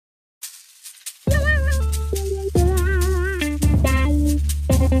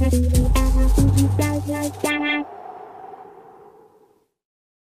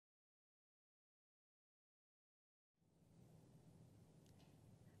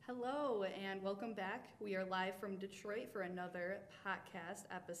Hello and welcome back. We are live from Detroit for another podcast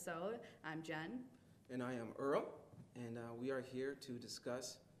episode. I'm Jen. And I am Earl, and we are here to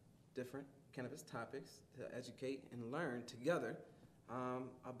discuss different cannabis topics to educate and learn together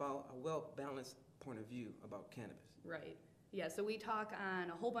about a well-balanced point of view about cannabis. Right. Yeah, so we talk on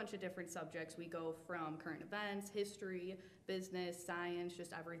a whole bunch of different subjects. We go from current events, history, business, science,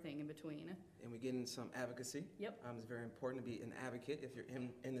 just everything in between. And we get in some advocacy. Yep. It's very important to be an advocate if you're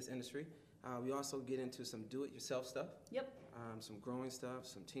in this industry. We also get into some do-it-yourself stuff. Yep. Some growing stuff,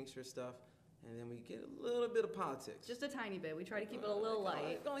 some tincture stuff, and then we get a little bit of politics. Just a tiny bit. We try to keep it a little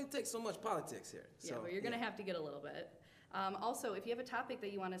light. It only takes so much politics here. Yeah, but you're going to have to get a little bit. Also, if you have a topic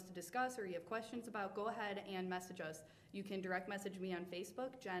that you want us to discuss or you have questions about, go ahead and message us. You can direct message me on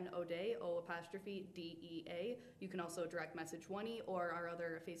Facebook, Jen O'Day, O''DEA. You can also direct message Winnie or our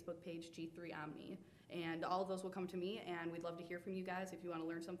other Facebook page, G3 Omni. And all of those will come to me, and we'd love to hear from you guys. If you want to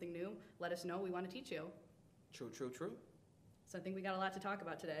learn something new, let us know. We want to teach you. True. So I think we got a lot to talk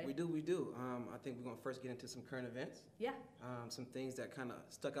about today. We do. I think we're going to first get into some current events. Yeah. Some things that kind of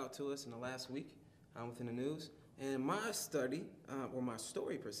stuck out to us in the last week within the news. And my study, or my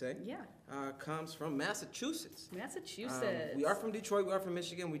story per se, comes from Massachusetts. Massachusetts. We are from Detroit, we are from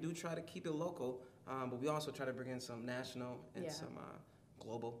Michigan. We do try to keep it local, but we also try to bring in some national and some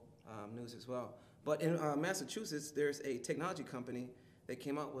global news as well. But in Massachusetts, there's a technology company that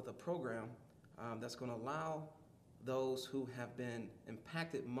came out with a program that's going to allow those who have been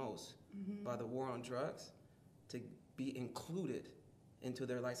impacted most by the war on drugs to be included into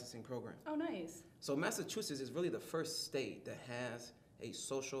their licensing program. Oh, nice. So Massachusetts is really the first state that has a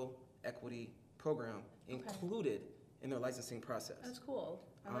social equity program included in their licensing process. That's cool.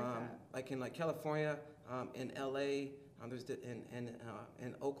 I like that. Like in California, in LA,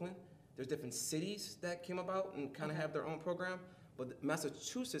 in Oakland, there's different cities that came about and kind of have their own program. But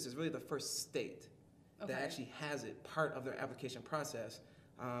Massachusetts is really the first state that actually has it part of their application process,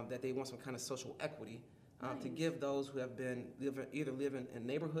 that they want some kind of social equity to give those who have been either living in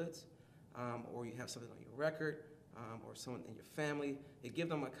neighborhoods or you have something on your record or someone in your family. They give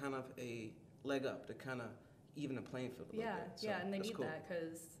them a kind of a leg up to kind of even the playing field a little bit. So and they need cool. that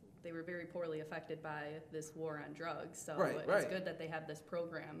because they were very poorly affected by this war on drugs. So Right. It's good that they have this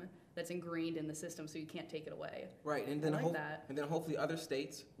program that's ingrained in the system so you can't take it away. Right, and then and then hopefully other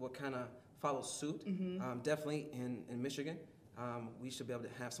states will kind of follow suit. Definitely in Michigan, we should be able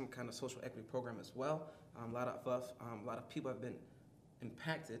to have some kind of social equity program as well. A lot of people have been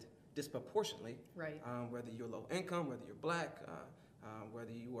impacted disproportionately. Right. Whether you're low income, whether you're black,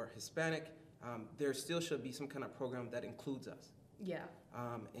 whether you are Hispanic, there still should be some kind of program that includes us. Yeah.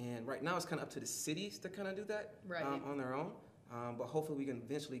 And right now it's kind of up to the cities to kind of do that on their own. But hopefully we can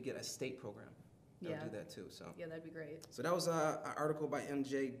eventually get a state program that'll do that too. So yeah, that'd be great. So that was an article by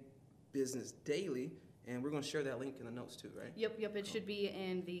MJ Business Daily. And we're going to share that link in the notes too, right? Yep. It should be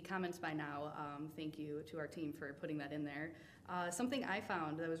in the comments by now. Thank you to our team for putting that in there. Something I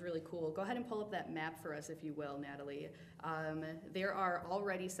found that was really cool. Go ahead and pull up that map for us, if you will, Natalie. There are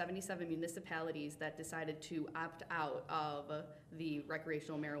already 77 municipalities that decided to opt out of the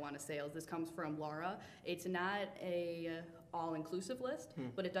recreational marijuana sales. This comes from Laura. It's not a all-inclusive list,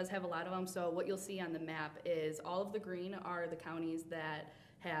 but it does have a lot of them. So what you'll see on the map is all of the green are the counties that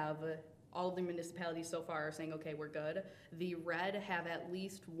have all of the municipalities so far are saying, okay, we're good. The red have at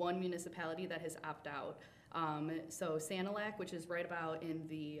least one municipality that has opted out. So Sanilac, which is right about in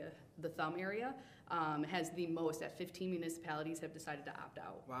the thumb area, has the most at 15 municipalities have decided to opt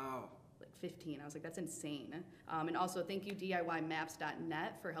out. Wow. Like 15. I was like, that's insane. And also thank you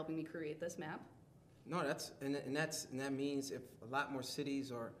DIYmaps.net for helping me create this map. No, that means if a lot more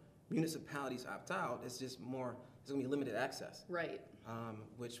cities or municipalities opt out, it's going to be limited access. Right.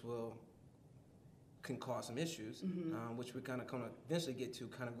 Which can cause some issues, which we're going to eventually get to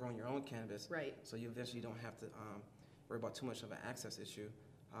kind of growing your own cannabis. Right. So you eventually don't have to worry about too much of an access issue.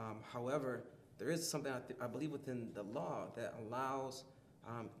 However, there is something I believe within the law that allows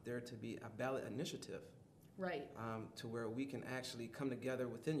there to be a ballot initiative. Right. To where we can actually come together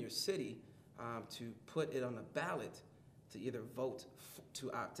within your city to put it on the ballot to either vote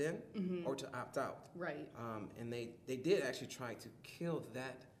to opt in or to opt out. Right. And they did actually try to kill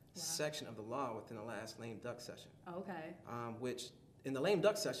that section of the law within the last lame duck session. Okay. Which in the lame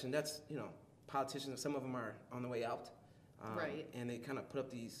duck session, that's, politicians, some of them are on the way out. Right. And they kind of put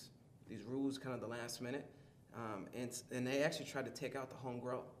up these rules kind of the last minute. And they actually tried to take out the home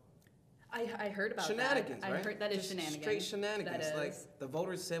grow. I heard about shenanigans, that. right? I heard that is Just shenanigans. Straight shenanigans. That Like is. the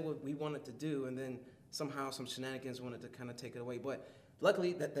voters said what we wanted to do, and then somehow some shenanigans wanted to kind of take it away. But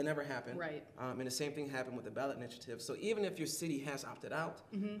luckily, that never happened. Right. And the same thing happened with the ballot initiative. So even if your city has opted out,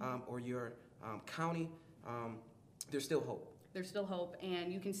 or your county, there's still hope. There's still hope,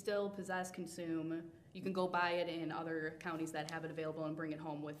 and you can still possess, consume. You can go buy it in other counties that have it available and bring it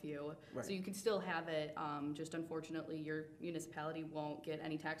home with you. Right. So you can still have it. Just unfortunately, your municipality won't get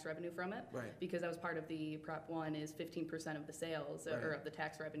any tax revenue from it. Right. Because that was part of the Prop 1 is 15% of the sales or Right. of the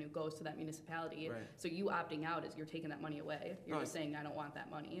tax revenue goes to that municipality. Right. So you opting out is you're taking that money away. You're No, just saying, I don't want that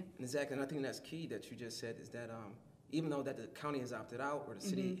money. Exactly, and I think that's key that you just said is that even though that the county has opted out or the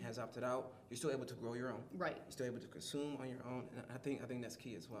city has opted out, you're still able to grow your own. Right. You're still able to consume on your own, and I think that's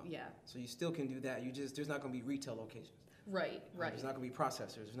key as well. Yeah. So you still can do that. There's not going to be retail locations. Right. Right. There's not going to be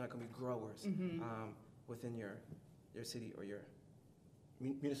processors. There's not going to be growers within your city or your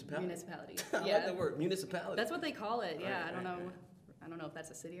municipality. Municipality. I Yeah. like the word municipality. That's what they call it. Yeah. Right, I don't right, know. right. I don't know if that's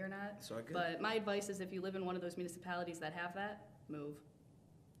a city or not. So I get But my advice is if you live in one of those municipalities that have that, move.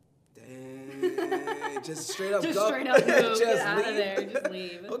 Dang, just straight up Just go. straight up move. Just Get out of leave. there. Just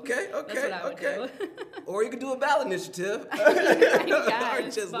leave. Okay, That's what I would do. Or you could do a ballot initiative. Yeah, Or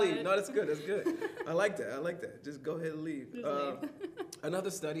just fun. leave. No, that's good. That's good. I like that. Just go ahead and leave. Just leave. Another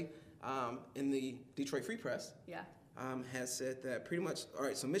study in the Detroit Free Press Yeah. has said that pretty much, all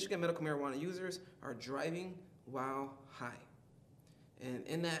right, so Michigan medical marijuana users are driving while high. And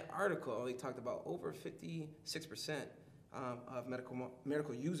in that article, they talked about over 56% of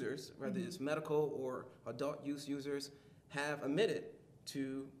medical users, whether it's medical or adult use users, have admitted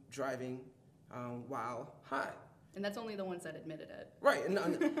to driving while high. And that's only the ones that admitted it. Right. And,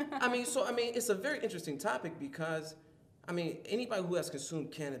 I mean, it's a very interesting topic because, I mean, anybody who has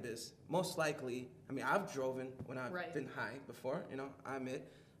consumed cannabis, most likely, I mean, I've driven when I've Right. been high before, I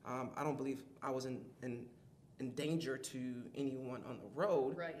admit. I don't believe I was in danger to anyone on the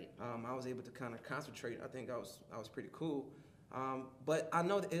road. Right. I was able to kind of concentrate. I think I was pretty cool. But I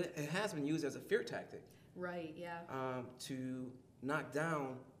know that it has been used as a fear tactic Right. Yeah. to knock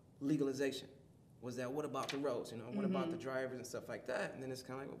down legalization. Was that what about the roads? What about the drivers and stuff like that? And then it's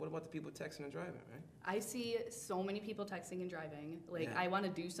kind of like, well, what about the people texting and driving, right? I see so many people texting and driving. Like, Yeah. I want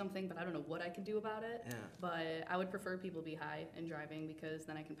to do something, but I don't know what I can do about it. Yeah. But I would prefer people be high and driving because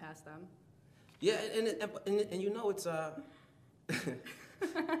then I can pass them. Yeah, and it's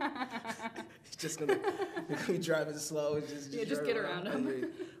it's just gonna be driving slow. Just just drive get around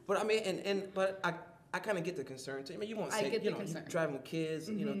 'em. But I mean, but I kind of get the concern too. I mean, you won't I say get the you're concern. driving with kids,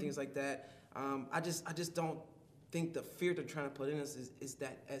 things like that. I just don't think the fear they're trying to put in us is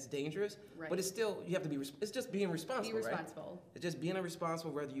that as dangerous. Right. But it's still you have to be. It's just being responsible. Be responsible. Right? It's just being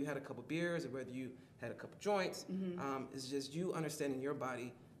responsible. Whether you had a couple beers or whether you had a couple joints, it's just you understanding your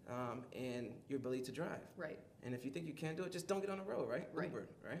body and your ability to drive. Right. And if you think you can't do it, just don't get on the road, right? Right. Uber,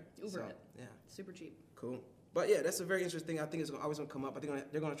 right? Uber So, it. yeah, Super cheap. cool. But yeah, that's a very interesting thing. I think it's always going to come up. I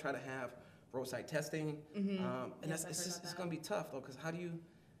think they're going to try to have roadside testing, and Yes, it's going to be tough though, because how do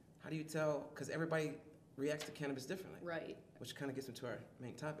you tell? Because everybody reacts to cannabis differently, Right. which kind of gets into our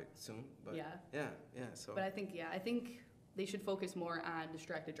main topic soon. But Yeah. yeah. So But I think they should focus more on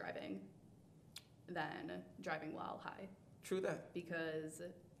distracted driving than driving while high. true that. Because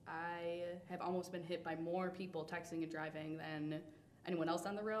I have almost been hit by more people texting and driving than anyone else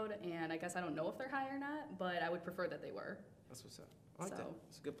on the road, and I guess I don't know if they're high or not, but I would prefer that they were. That's what's up. I like that. So-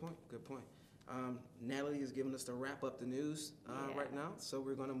 That's a good point. Good point. Natalie is giving us to wrap up the news Yeah. right now, so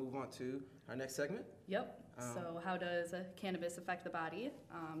we're going to move on to our next segment. Yep. So how does cannabis affect the body?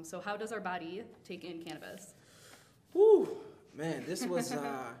 So how does our body take in cannabis? Whew, man, this was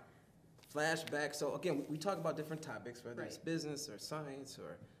flashback. So again, we talk about different topics, whether it's Right. business or science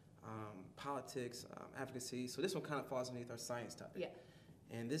or politics, advocacy. So this one kind of falls underneath our science topic. Yeah.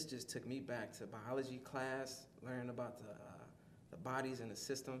 And this just took me back to biology class, learning about the bodies and the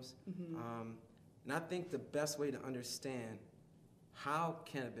systems. And I think the best way to understand how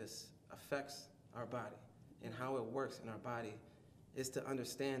cannabis affects our body and how it works in our body is to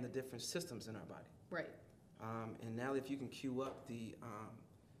understand the different systems in our body. Right. And Natalie, if you can cue up the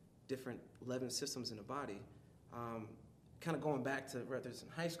different 11 systems in the body, kind of going back to whether it's in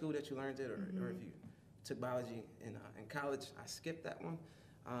high school that you learned it or if you took biology in college. I skipped that one.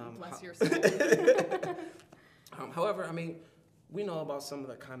 Bless your soul. However, I mean, we know about some of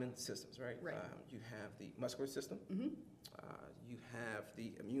the common systems, right? Right. You have the muscular system. You have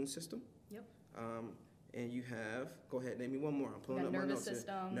the immune system. Yep. And you have, go ahead, name me one more. I'm pulling got up my nervous notes here.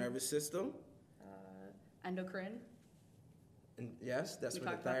 system. Nervous system. Endocrine. And yes, that's We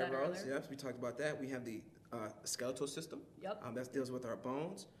where the talked about that thyroid is. earlier. Yes, we talked about that. We have the skeletal system. Yep. That deals with our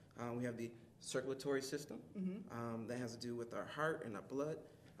bones. We have the circulatory system. That has to do with our heart and our blood.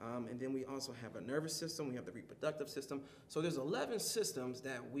 And then we also have a nervous system, we have the reproductive system. So there's 11 systems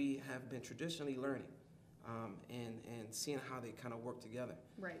that we have been traditionally learning and seeing how they kind of work together.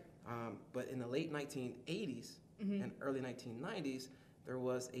 Right. But in the late 1980s and early 1990s, there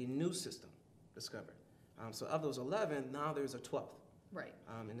was a new system discovered. So of those 11, now there's a 12th. Right.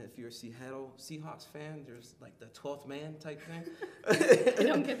 And if you're a Seattle Seahawks fan, there's like the 12th man type thing. I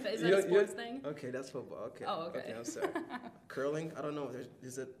don't get that. Is that a sports thing? Okay, that's football. Okay. Oh, okay. Okay, I'm sorry. Curling? I don't know.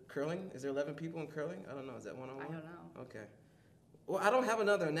 Is it curling? Is there 11 people in curling? I don't know. Is that one-on-one? I don't know. Okay. Well, I don't have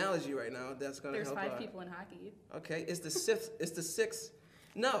another analogy right now that's going to help. There's 5 people in hockey. Okay, it's the sixth.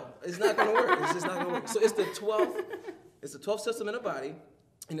 No, it's not going to work. It's just not going to work. So it's the 12th. It's the 12th system in the body,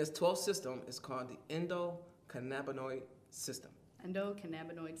 and this 12th system is called the endocannabinoid system.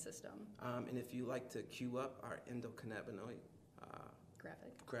 Endocannabinoid system. And if you like to cue up our endocannabinoid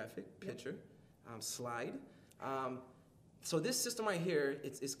graphic picture, slide. So this system right here,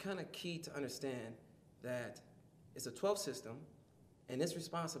 it's kind of key to understand that it's a 12 system, and its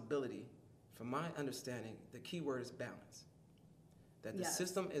responsibility, from my understanding, the key word is balance. That the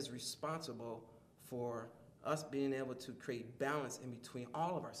system is responsible for us being able to create balance in between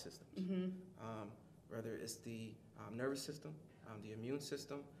all of our systems, whether it's the nervous system, the immune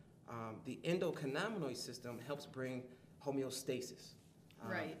system. The endocannabinoid system helps bring homeostasis.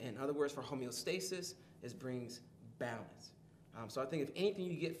 Right. In other words, for homeostasis, it brings balance. So I think if anything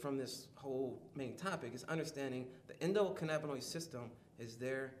you get from this whole main topic is understanding the endocannabinoid system is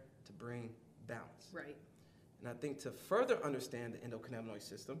there to bring balance. Right. And I think to further understand the endocannabinoid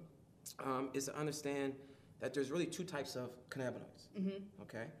system is to understand that there's really 2 types of cannabinoids.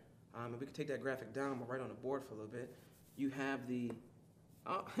 Okay? If we could take that graphic down, we'll write on the board for a little bit. You have the,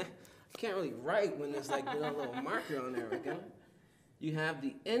 I can't really write when there's like a little marker on there, okay? You have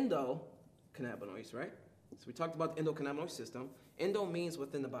the endocannabinoids, right? So we talked about the endocannabinoid system. Endo means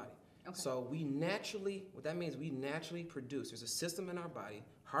within the body. Okay. So what that means, we naturally produce, there's a system in our body,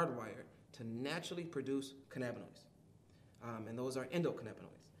 hardwired, to naturally produce cannabinoids. And those are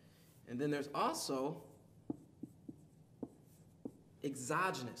endocannabinoids. And then there's also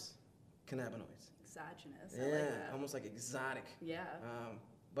exogenous cannabinoids. Exogenous. Yeah, I like that. almost like exotic. Yeah.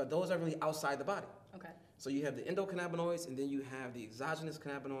 But those are really outside the body. Okay. So you have the endocannabinoids, and then you have the exogenous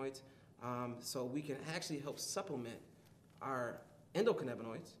cannabinoids. So we can actually help supplement our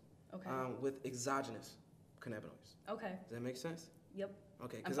endocannabinoids with exogenous cannabinoids. Okay. Does that make sense? Yep.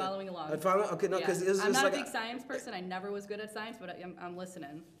 Okay. I'm following along. Okay, no, because yeah. I'm not a big science person. I never was good at science, but I'm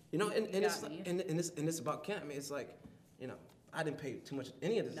listening. You know, and You it's about cannabis. It's like, you know, I didn't pay too much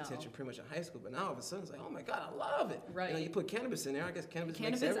any of this attention pretty much in high school, but now all of a sudden it's like, oh my God, I love it. Right. You know, you put cannabis in there. I guess cannabis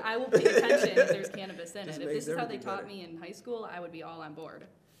makes everything. I will pay attention if there's cannabis in Just it. If makes this is how they everything taught better. me in high school, I would be all on board.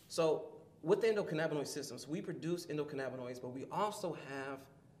 So with the endocannabinoid systems, we produce endocannabinoids, but we also have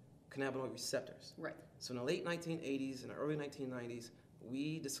cannabinoid receptors. Right. So in the late 1980s and the early 1990s,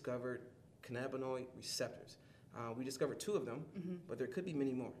 we discovered cannabinoid receptors. We discovered 2 of them, but there could be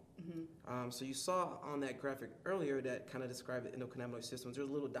many more. So you saw on that graphic earlier that kind of described the endocannabinoid systems. There's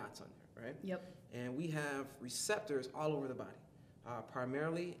little dots on there, right? Yep. And we have receptors all over the body,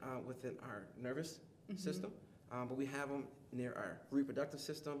 primarily within our nervous system, but we have them near our reproductive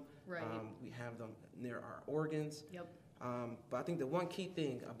system. Right. We have them near our organs. Yep. But I think the one key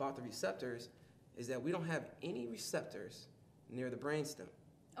thing about the receptors is that we don't have any receptors near the brainstem.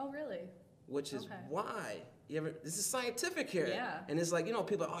 Oh, really? Which is why this is scientific here. Yeah. And it's like, you know,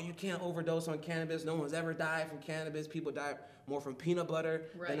 people are, oh, you can't overdose on cannabis. No one's ever died from cannabis. People die more from peanut butter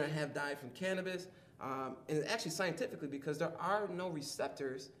than have died from cannabis. And it's actually scientifically because there are no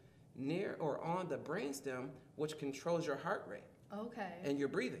receptors near or on the brainstem which controls your heart rate and your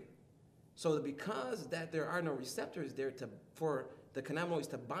breathing. So because that there are no receptors there for the cannabinoids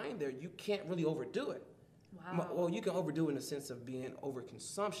to bind there, you can't really overdo it. Wow. Well, you can overdo it in the sense of being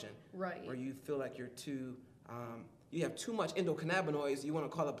overconsumption, Right. where you feel like you're too, you have too much endocannabinoids. You want to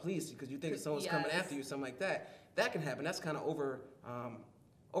call the police because you think someone's coming after you, something like that. That can happen. That's kind of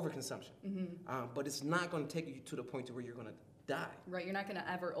overconsumption. But it's not going to take you to the point to where you're going to die. Right. You're not going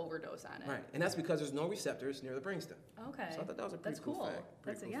to ever overdose on it. Right, and that's because there's no receptors near the brainstem. Okay. So I thought that was a pretty cool fact.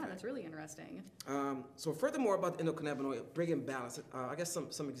 That's that's really interesting. So furthermore about the endocannabinoid, bringing balance, I guess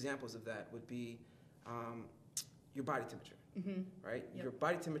some examples of that would be your body temperature, right? Yep. Your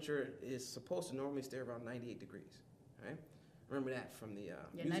body temperature is supposed to normally stay around 98 degrees, right? Remember that from the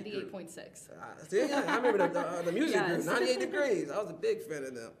music 98.6. Yeah, I remember the music Yes. group, 98 degrees. I was a big fan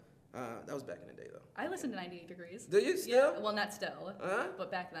of them. That was back in the day, though. I listened to 98 Degrees. Do you still? Yeah, well, not still,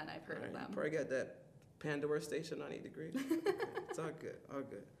 but back then I've heard of You them. probably got that Pandora station, 98 degrees. It's all good, all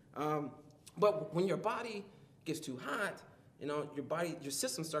good. But when your body gets too hot, your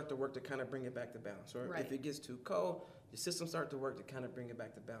systems start to work to kind of bring it back to balance. Or Right. if it gets too cold, your systems start to work to kind of bring it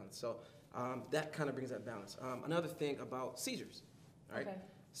back to balance. So that kind of brings that balance. Another thing about seizures, right? Okay.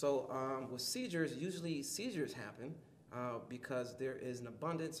 So with seizures, usually seizures happen because there is an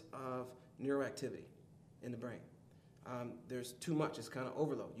abundance of neuroactivity in the brain. There's too much. It's kind of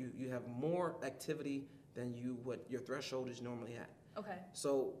overload. You have more activity than what your threshold is normally at. Okay.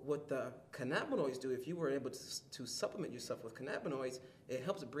 So what the cannabinoids do, if you were able to supplement yourself with cannabinoids, it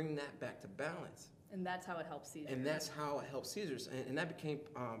helps bring that back to balance. And that's how it helps seizures. And that's how it helps seizures. And that became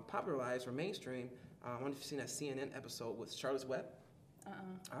popularized or mainstream. I wonder if you've seen that CNN episode with Charlotte's Web.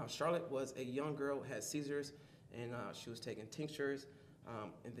 Charlotte was a young girl who had seizures, and she was taking tinctures.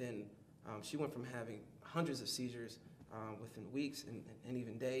 And then she went from having hundreds of seizures within weeks and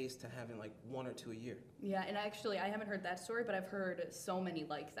even days to having like 1 or 2 a year. Yeah, and actually, I haven't heard that story, but I've heard so many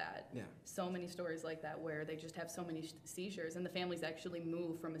like that. Yeah. So many stories like that where they just have so many seizures, and the families actually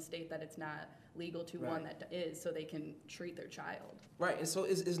move from a state that it's not legal to one that is, so they can treat their child. Right, and so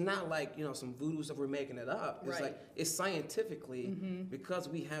it's not like, some voodoo stuff, we're making it up. It's like, it's scientifically, because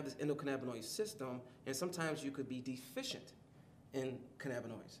we have this endocannabinoid system, and sometimes you could be deficient in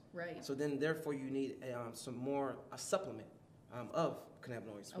cannabinoids. Right. So then, therefore, you need a supplement of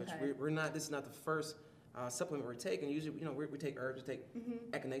cannabinoids, which Okay. we're not. This is not the first supplement we're taking. Usually, we take herbs. We take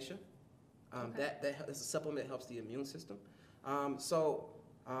echinacea. Okay. That's a supplement that helps the immune system.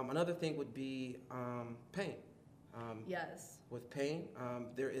 Another thing would be pain. Yes. With pain,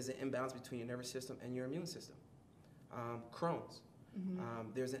 there is an imbalance between your nervous system and your immune system. Crohn's.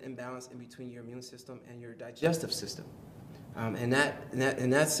 There's an imbalance in between your immune system and your digestive system. In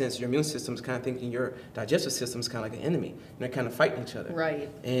that sense, your immune system is kind of thinking your digestive system is kind of like an enemy, and they're kind of fighting each other. Right.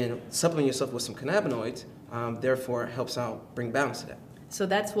 And supplementing yourself with some cannabinoids, therefore, helps out bring balance to that. So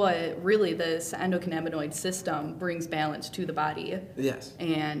that's what really this endocannabinoid system brings balance to the body. Yes.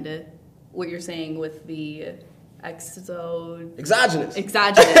 And what you're saying with the Exogenous. exogenous.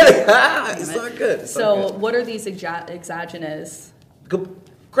 It's not good. So what are these exogenous? Good,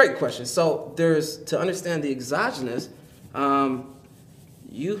 great question. So to understand the exogenous,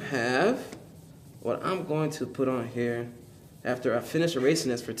 you have what I'm going to put on here after I finish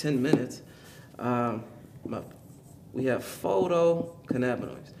erasing this for 10 minutes. We have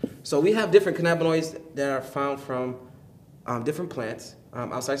phytocannabinoids. So we have different cannabinoids that are found from different plants,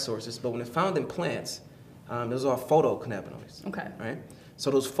 outside sources, but when it's found in plants, those are phytocannabinoids. Okay. Right? So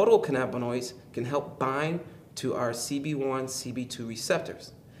those phytocannabinoids can help bind to our CB1, CB2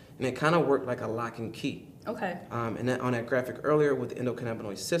 receptors. And they kind of work like a lock and key. Okay. And on that graphic earlier with the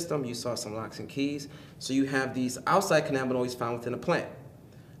endocannabinoid system, you saw some locks and keys. So you have these outside cannabinoids found within a plant.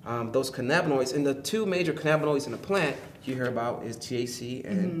 Those cannabinoids, and the two major cannabinoids in the plant you hear about is THC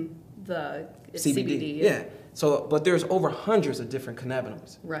and The CBD. Yeah. So, but there's over hundreds of different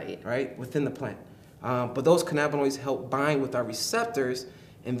cannabinoids. Right. Within the plant. But those cannabinoids help bind with our receptors,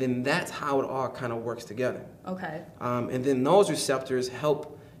 and then that's how it all kind of works together. Okay. And then those receptors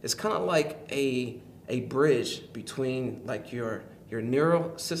help. It's kind of like a bridge between like your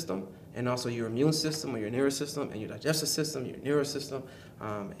neural system and also your immune system or your nervous system and your digestive system, your neural system,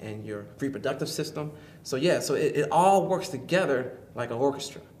 and your reproductive system. So it all works together like an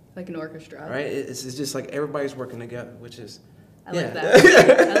orchestra. Like an orchestra. Right? It's just like everybody's working together, which is. I like that.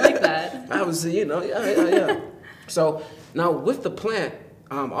 I like that. Obviously, yeah. So now with the plant,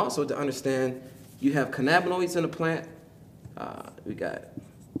 also to understand, you have cannabinoids in the plant. We got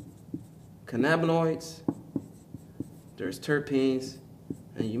cannabinoids, there's terpenes,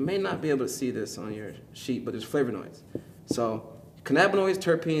 and you may not be able to see this on your sheet, but there's flavonoids. So cannabinoids,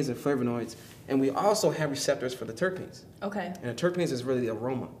 terpenes, and flavonoids, and we also have receptors for the terpenes. Okay. And the terpenes is really the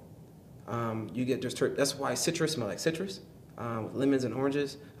aroma. That's why citrus smells like citrus. With lemons and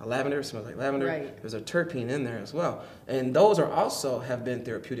oranges, lavender smells like lavender. Right. There's a terpene in there as well, and those have been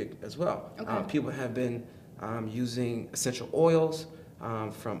therapeutic as well. Okay. People have been using essential oils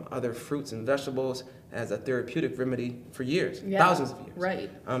from other fruits and vegetables as a therapeutic remedy for years, thousands of years. Right.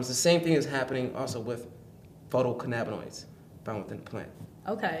 It's the same thing is happening also with phytocannabinoids found within the plant.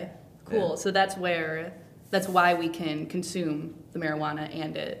 Okay. Cool. Yeah. So that's why we can consume the marijuana,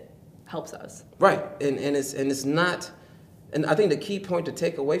 and it helps us. Right, and it's not. And I think the key point to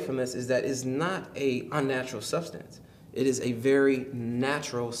take away from this is that it's not an unnatural substance. It is a very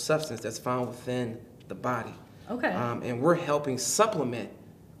natural substance that's found within the body. Okay. And we're helping supplement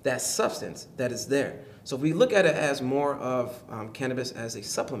that substance that is there. So if we look at it as more of cannabis as a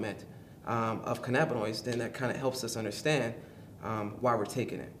supplement of cannabinoids, then that kind of helps us understand why we're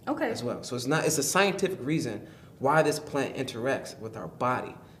taking it Okay. as well. So it's a scientific reason why this plant interacts with our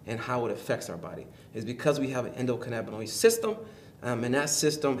body. and how it affects our body. It's because we have an endocannabinoid system, and that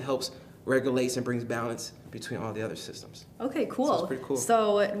system helps regulates and brings balance between all the other systems. Okay, cool. So it's pretty cool.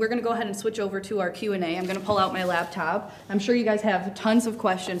 So we're going to go ahead and switch over to our Q&A. I'm going to pull out my laptop. I'm sure you guys have tons of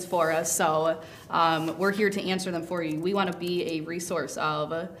questions for us, so we're here to answer them for you. We want to be a resource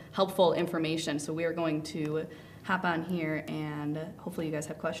of helpful information, so we are going to hop on here and hopefully you guys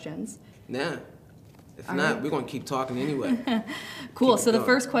have questions. Yeah. If All not, right. we're going to keep talking anyway. Cool. Keep it So the going.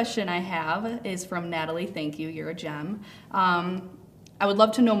 first question I have is from Natalie. Thank you. You're a gem. I would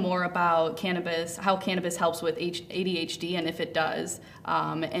love to know more about cannabis, how cannabis helps with ADHD, and if it does,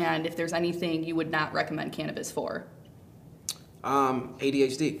 and if there's anything you would not recommend cannabis for.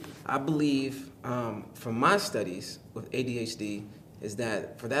 ADHD. I believe from my studies with ADHD is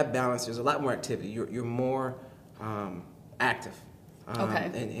that for that balance, there's a lot more activity. You're more active.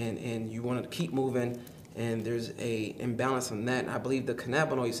 Okay. And you want to keep moving, and there's a imbalance on that. And I believe the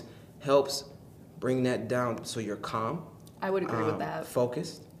cannabinoids helps bring that down so you're calm. I would agree with that.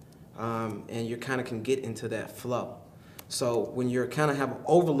 Focused, and you kind of can get into that flow. So when you're kind of have an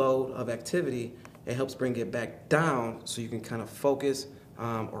overload of activity, it helps bring it back down so you can kind of focus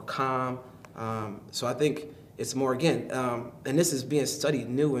or calm. So I think it's more, again, and this is being studied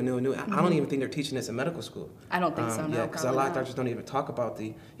new and new and new. I don't even think they're teaching this in medical school. I don't think so, no. Yeah, because a probably lot of not. doctors don't even talk about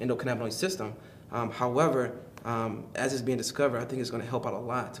the endocannabinoid system. However, as it's being discovered, I think it's going to help out a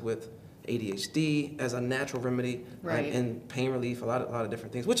lot with ADHD as a natural remedy, Right. and pain relief, a lot of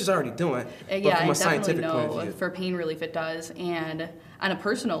different things, which is already doing. But Yeah, from I a definitely scientific point know of view, for pain relief it does. And on a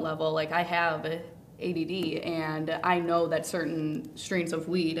personal level, like I have ADD, and I know that certain strains of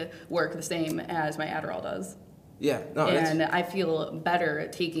weed work the same as my Adderall does. yeah, no, And I feel better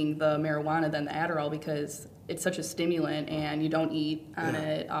taking the marijuana than the Adderall because it's such a stimulant and you don't eat on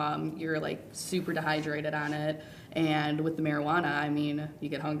it. You're like super dehydrated on it. And with the marijuana, I mean, you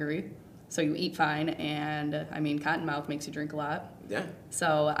get hungry, so you eat fine. And I mean, Cottonmouth makes you drink a lot. yeah.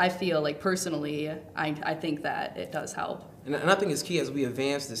 So I feel like personally, I think that it does help. And I think it's key as we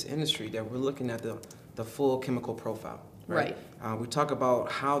advance this industry that we're looking at the full chemical profile. Right. We talk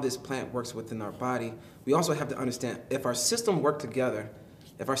about how this plant works within our body. We also have to understand if our system work together,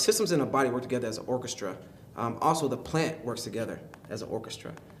 if our systems in the body work together as an orchestra, also the plant works together as an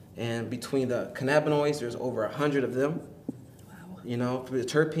orchestra. And between the cannabinoids, there's over 100 of them. Wow. You know, for the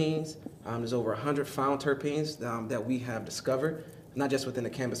terpenes, there's over 100 found terpenes that we have discovered, not just within the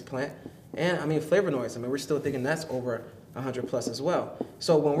cannabis plant. And I mean, flavonoids, I mean, we're still thinking that's over 100 plus as well.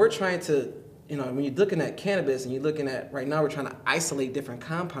 So when we're trying to, you know, when you're looking at cannabis and you're looking at, right now we're trying to isolate different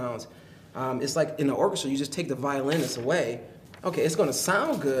compounds, it's like in the orchestra, you just take the violinist away. Okay, it's gonna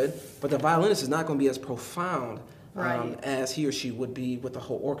sound good, but the violinist is not gonna be as profound Right. as he or she would be with the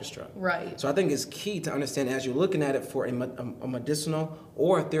whole orchestra. Right. So I think it's key to understand as you're looking at it for a medicinal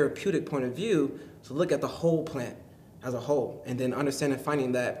or a therapeutic point of view, to look at the whole plant as a whole, and then understand and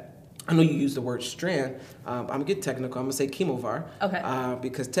finding that, I know you use the word strand, I'm gonna get technical, I'm gonna say chemovar, Okay.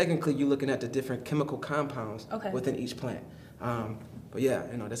 because technically you're looking at the different chemical compounds Okay. within each plant. But yeah,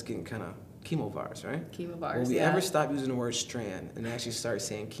 you know, that's getting kind of chemovars, right? Chemovars. Will we Yeah. ever stop using the word strand and actually start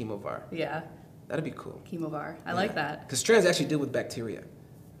saying chemovar? Yeah. That'd be cool. Chemovar. I like that. Because strands actually deal with bacteria.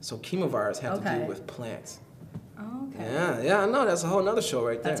 So chemovars have to Okay. do with plants. Oh, okay. Yeah, I know. That's a whole nother show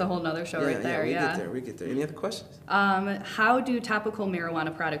right there. That's a whole nother show right there. we Yeah. get there. We get there. Any other questions? How do topical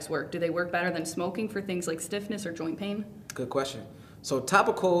marijuana products work? Do they work better than smoking for things like stiffness or joint pain? Good question. So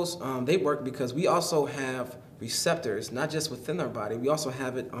topicals, they work because we also have receptors, not just within our body. We also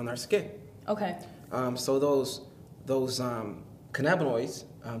have it on our skin. Okay. So those cannabinoids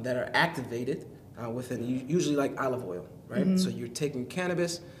that are activated within, usually like olive oil, right? Mm-hmm. So you're taking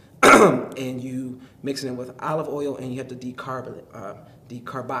cannabis and you mixing it with olive oil, and you have to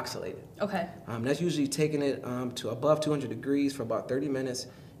decarboxylate it. Okay. That's usually taking it to above 200 degrees for about 30 minutes,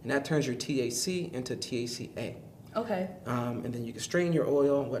 and that turns your THC into THCA. Okay. And then you can strain your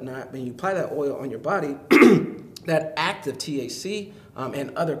oil and whatnot. When you apply that oil on your body, that active THC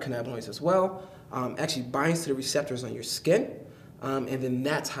and other cannabinoids as well actually binds to the receptors on your skin, and then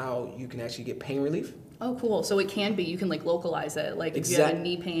that's how you can actually get pain relief. Oh, cool. So it can be, you can like localize it. Like if you have a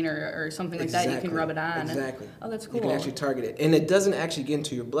knee pain or something like that, you can rub it on. Exactly. Oh, that's cool. You can actually target it. And it doesn't actually get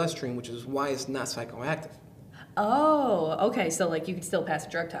into your bloodstream, which is why it's not psychoactive. Oh, okay. So like you could still pass a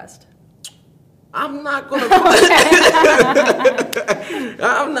drug test. I'm not gonna.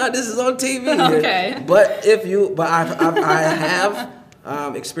 I'm not. This is on TV. here. Okay. But I have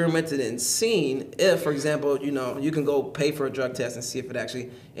experimented and seen if, for example, you know, you can go pay for a drug test and see if it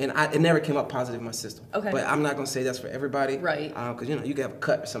actually, and it never came up positive in my system. Okay. But I'm not gonna say that's for everybody. Right. Because you know you can have a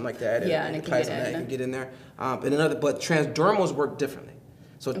cut or something like that. Yeah, and it can apply get some of that, in. it can get in there. But transdermals work differently.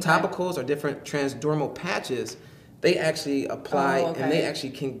 So Okay. topicals are different transdermal patches. They actually apply, Oh, okay. and they actually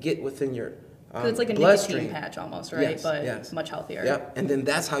can get within your 'Cause it's like a bloodstream. nicotine patch almost, right? Yes, But yes. much healthier. Yep, and then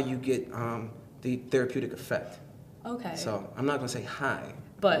that's how you get the therapeutic effect. Okay. So I'm not gonna say high,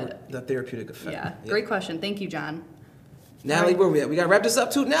 But the therapeutic effect. yeah, great question. Thank you, John. Natalie, where we at? We gotta wrap this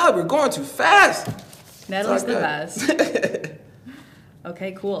up too. Natalie, we're going too fast. Natalie's the good. best.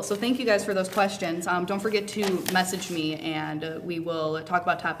 Okay, cool. So thank you guys for those questions. Don't forget to message me, and we will talk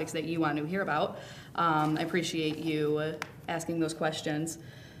about topics that you want to hear about. I appreciate you asking those questions.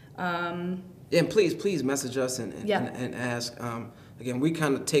 Yeah, and please message us and Yeah. and ask. Again, we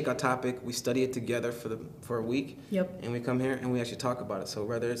kind of take our topic, we study it together for a week, Yep. and we come here and we actually talk about it. So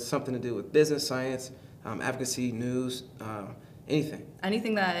whether it's something to do with business, science, advocacy, news, anything,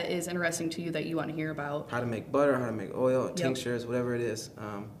 Anything that is interesting to you that you want to hear about. how to make butter, how to make oil, Yep. tinctures, whatever it is.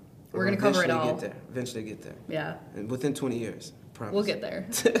 We're gonna cover it eventually all. Get there. Eventually get there. Yeah, And within 20 years. Promise. we'll get there.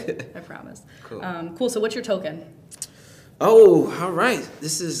 I promise. Cool. Cool. So what's your token? Oh, all right.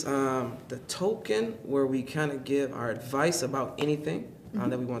 This is the token where we kind of give our advice about anything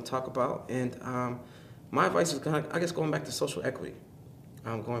that we want to talk about. And my advice is kind of, I guess, going back to social equity,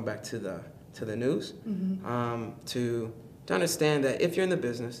 going back to the news, to understand that if you're in the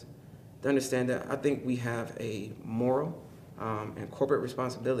business, to understand that I think we have a moral and corporate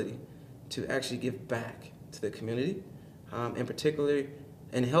responsibility to actually give back to the community, and particularly,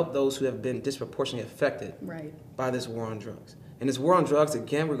 and help those who have been disproportionately affected Right. by this war on drugs. And this war on drugs,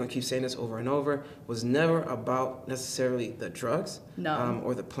 again, we're going to keep saying this over and over, was never about necessarily the drugs No.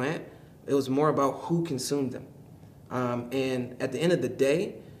 or the plant. It was more about who consumed them. And at the end of the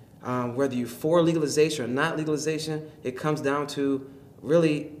day, whether you're for legalization or not legalization, it comes down to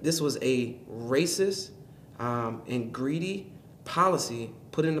really this was a racist and greedy policy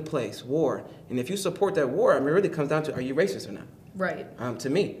put into place, war. And if you support that war, I mean, it really comes down to are you racist or not? Right. To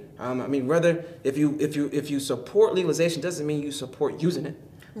me, I mean, whether if you support legalization doesn't mean you support using it.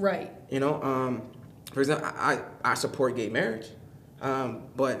 Right. You know, for example, I support gay marriage,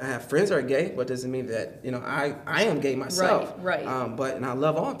 but I have friends that are gay, but doesn't mean that I am gay myself. Right. And I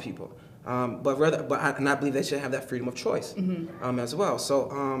love all people, and I believe they should have that freedom of choice as well.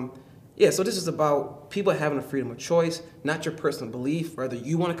 So yeah, so this is about people having a freedom of choice, not your personal belief, whether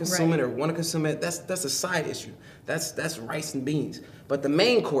you want to consume Right. it or want to consume it. That's a side issue. That's rice and beans. But the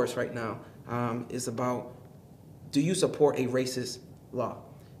main course right now is about, do you support a racist law?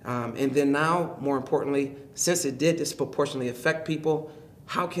 And then now, more importantly, since it did disproportionately affect people,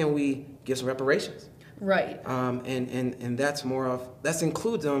 how can we give some reparations? Right. And that's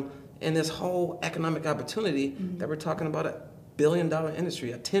includes them in this whole economic opportunity that we're talking about, $1 billion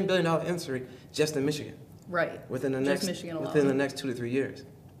industry, a $10 billion industry just in Michigan Right. within the Just next Michigan alone. within the next 2 to 3 years.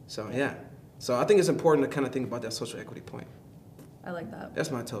 So yeah, so I think it's important to kind of think about that social equity point. I like that. That's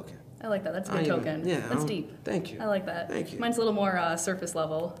my token. I like that. That's a I good don't even- token. yeah, I That's don't- deep. Thank you. I like that. Thank you. Mine's a little more surface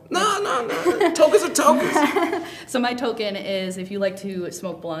level. No. Tokens are tokens. So my token is if you like to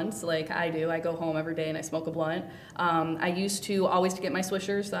smoke blunts, like I do, I go home every day and I smoke a blunt. I used to always get my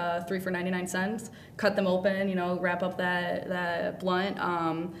Swishers, 3 for 99 cents, cut them open, wrap up that blunt.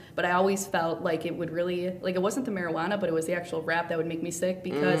 But I always felt like it would really, like it wasn't the marijuana, but it was the actual wrap that would make me sick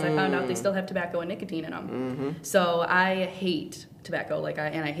because I found out they still have tobacco and nicotine in them. So I hate tobacco,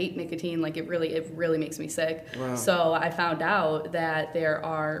 and I hate nicotine, like it really makes me sick. Wow. So I found out that there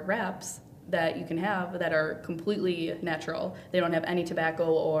are wraps that you can have that are completely natural. They don't have any tobacco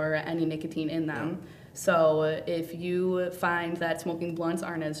or any nicotine in them. So if you find that smoking blunts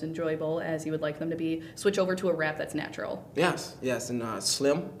aren't as enjoyable as you would like them to be, switch over to a wrap that's natural. Yes, and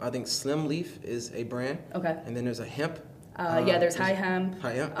Slim. I think Slim Leaf is a brand. Okay. And then there's a hemp. Yeah, there's high hemp.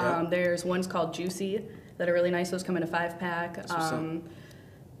 High hemp, yeah. There's ones called Juicy that are really nice. Those come in a 5-pack. That's what's up.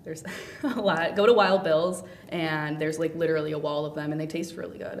 There's a lot. Go to Wild Bill's, and there's literally a wall of them, and they taste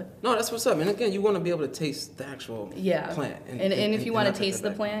really good. No, that's what's up. And again, you want to be able to taste the actual plant. And if you want not to the taste the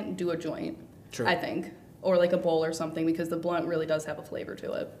tobacco. plant, do a joint. True. I think, or like a bowl or something, because the blunt really does have a flavor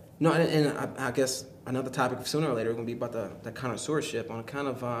to it. No, and I guess another topic sooner or later is going to be about the connoisseurship on kind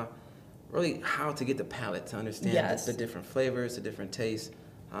of really how to get the palate to understand Yes. the different flavors, the different tastes,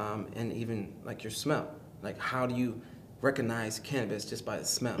 and even like your smell. Like how do you recognize cannabis just by the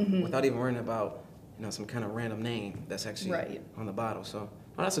smell without even worrying about some kind of random name that's actually Right. on the bottle. So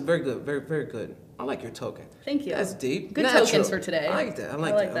that's a very good, very, very good. I like your token. Thank you. That's deep. Good Natural. tokens for today. I like that. I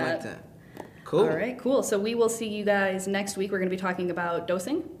like like that. I like that. that. Cool. All right, cool. So we will see you guys next week. We're going to be talking about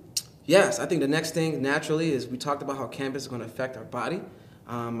dosing. Yes, I think the next thing naturally is we talked about how cannabis is going to affect our body.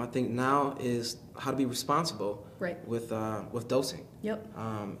 I think now is how to be responsible Right. with dosing. Yep.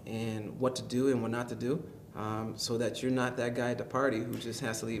 And what to do and what not to do. so that you're not that guy at the party who just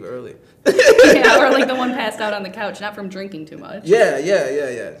has to leave early. Yeah, or like the one passed out on the couch, not from drinking too much. Yeah.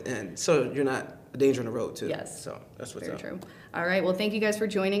 And so you're not a danger on the road too. Yes. So that's what's Very up. true. All right, well, thank you guys for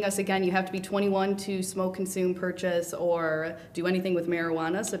joining us again. You have to be 21 to smoke, consume, purchase, or do anything with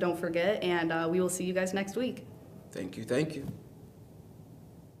marijuana, so don't forget, and we will see you guys next week. Thank you.